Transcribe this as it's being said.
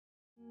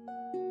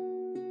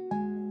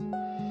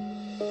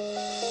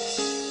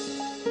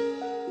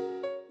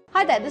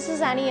Hi there, this is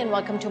Annie and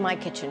welcome to my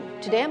kitchen.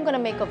 Today I'm going to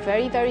make a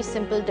very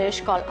simple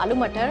dish called Aloo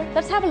Mutter.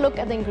 Let's have a look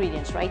at the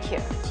ingredients right here.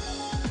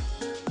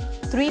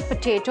 3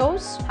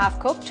 potatoes, half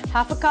cooked,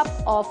 half a cup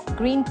of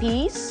green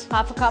peas,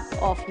 half a cup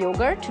of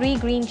yogurt, 3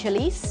 green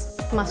chilies,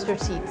 mustard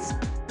seeds,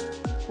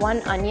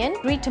 1 onion,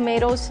 3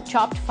 tomatoes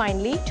chopped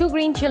finely, 2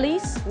 green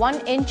chilies,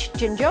 1 inch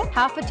ginger,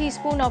 half a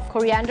teaspoon of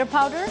coriander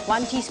powder,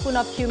 1 teaspoon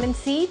of cumin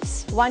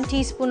seeds, 1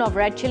 teaspoon of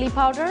red chili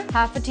powder,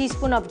 half a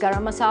teaspoon of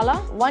garam masala,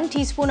 1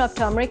 teaspoon of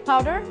turmeric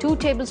powder, 2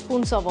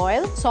 tablespoons of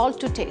oil, salt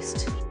to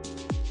taste.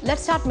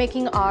 Let's start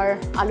making our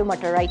aloo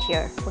mutter right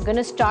here. We're going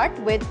to start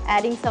with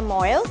adding some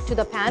oil to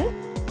the pan.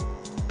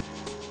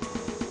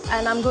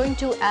 And I'm going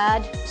to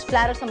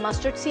splatter some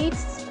mustard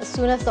seeds as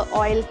soon as the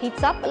oil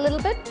heats up a little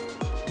bit.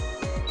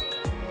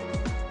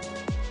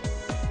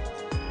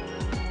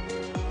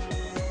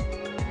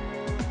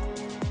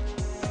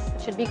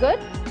 Should be good.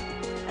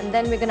 And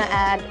then we're going to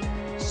add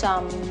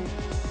some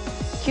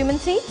cumin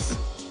seeds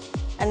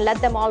and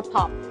let them all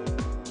pop.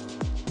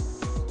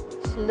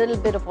 Just a little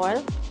bit of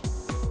oil.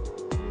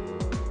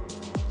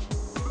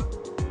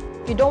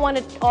 If you don't want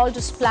it all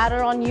to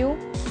splatter on you,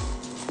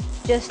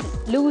 just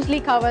loosely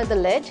cover the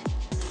lid.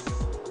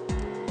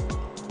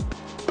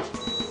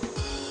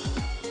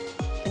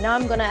 Okay, now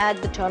I'm going to add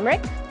the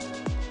turmeric.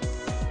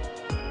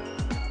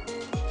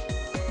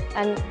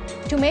 And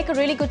to make a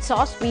really good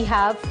sauce, we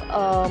have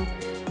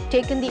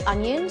taken the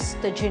onions,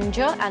 the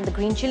ginger and the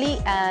green chili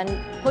and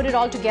put it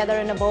all together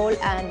in a bowl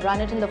and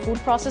run it in the food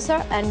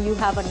processor, and you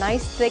have a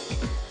nice thick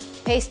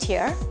paste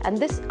here. And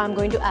this I'm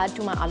going to add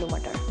to my aloo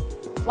mutter.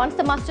 Once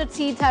the mustard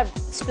seeds have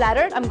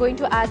splattered, I'm going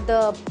to add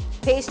the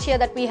paste here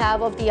that we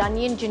have of the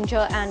onion,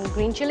 ginger and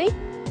green chili.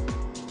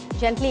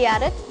 Gently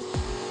add it.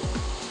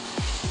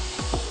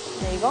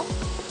 There you go.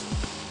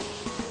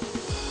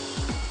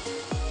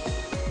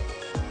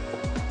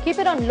 Keep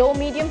it on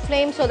low-medium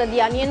flame so that the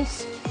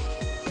onions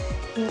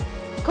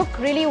cook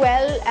really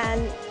well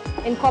and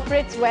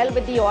incorporates well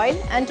with the oil.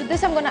 And to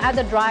this I'm going to add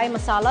the dry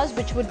masalas,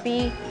 which would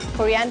be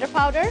coriander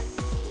powder,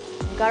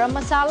 garam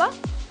masala,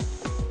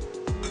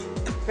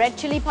 red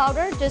chili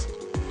powder, just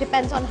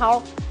depends on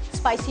how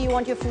spicy you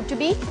want your food to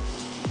be.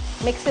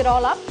 Mix it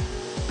all up.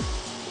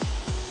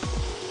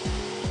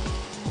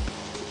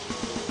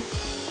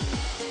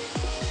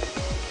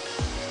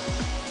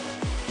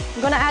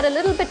 I'm going to add a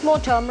little bit more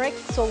turmeric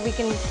so we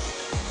can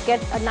get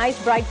a nice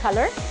bright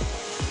color.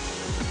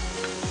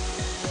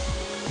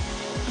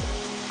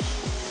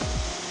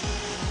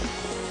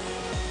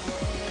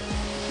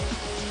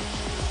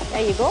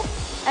 There you go.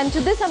 And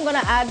to this I'm going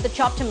to add the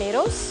chopped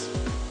tomatoes.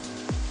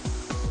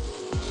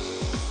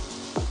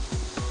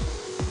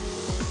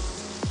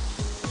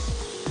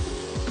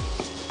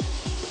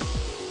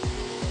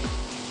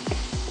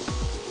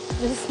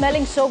 This is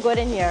smelling so good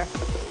in here.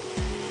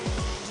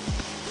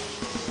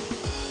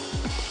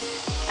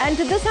 And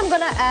to this I'm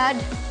going to add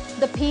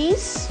the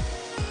peas.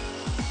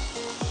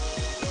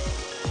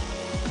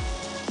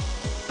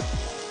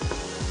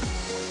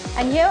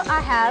 And here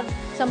I have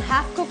some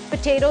half-cooked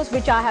potatoes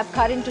which I have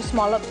cut into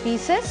smaller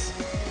pieces.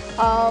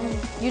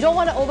 You don't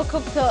want to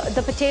overcook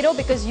the potato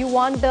because you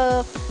want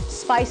the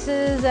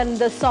spices and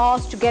the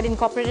sauce to get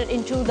incorporated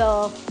into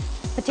the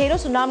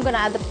potatoes. So now I'm going to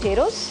add the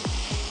potatoes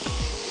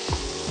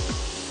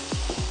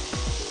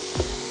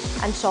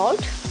and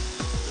salt.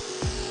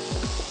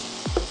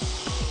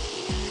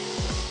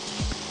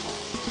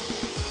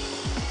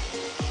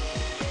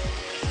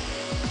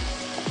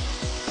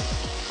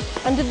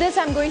 And to this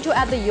I'm going to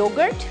add the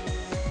yogurt.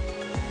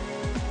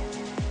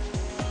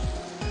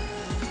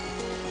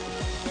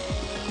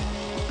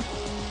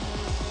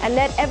 And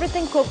let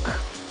everything cook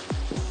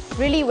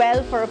really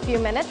well for a few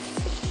minutes.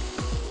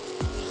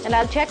 And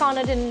I'll check on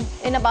it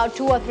in about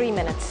 2 or 3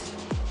 minutes.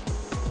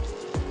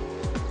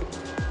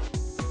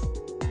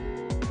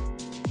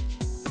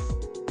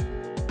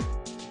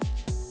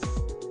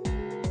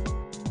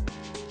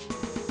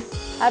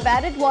 I've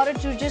added water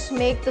to just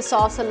make the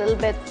sauce a little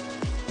bit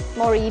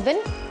more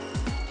even.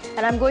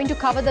 And I'm going to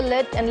cover the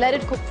lid and let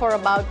it cook for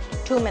about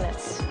 2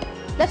 minutes.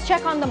 Let's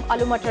check on the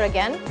aloo mutter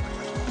again.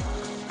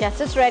 Yes,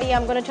 it's ready.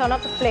 I'm going to turn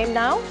off the flame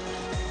now.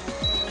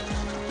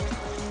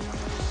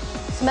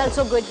 Smells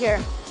so good here.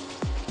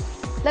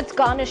 Let's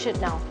garnish it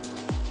now.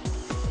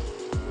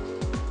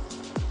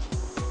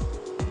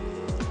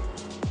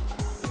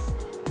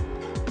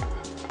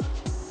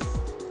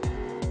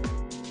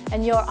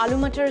 And your aloo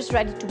mutter is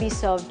ready to be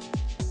served.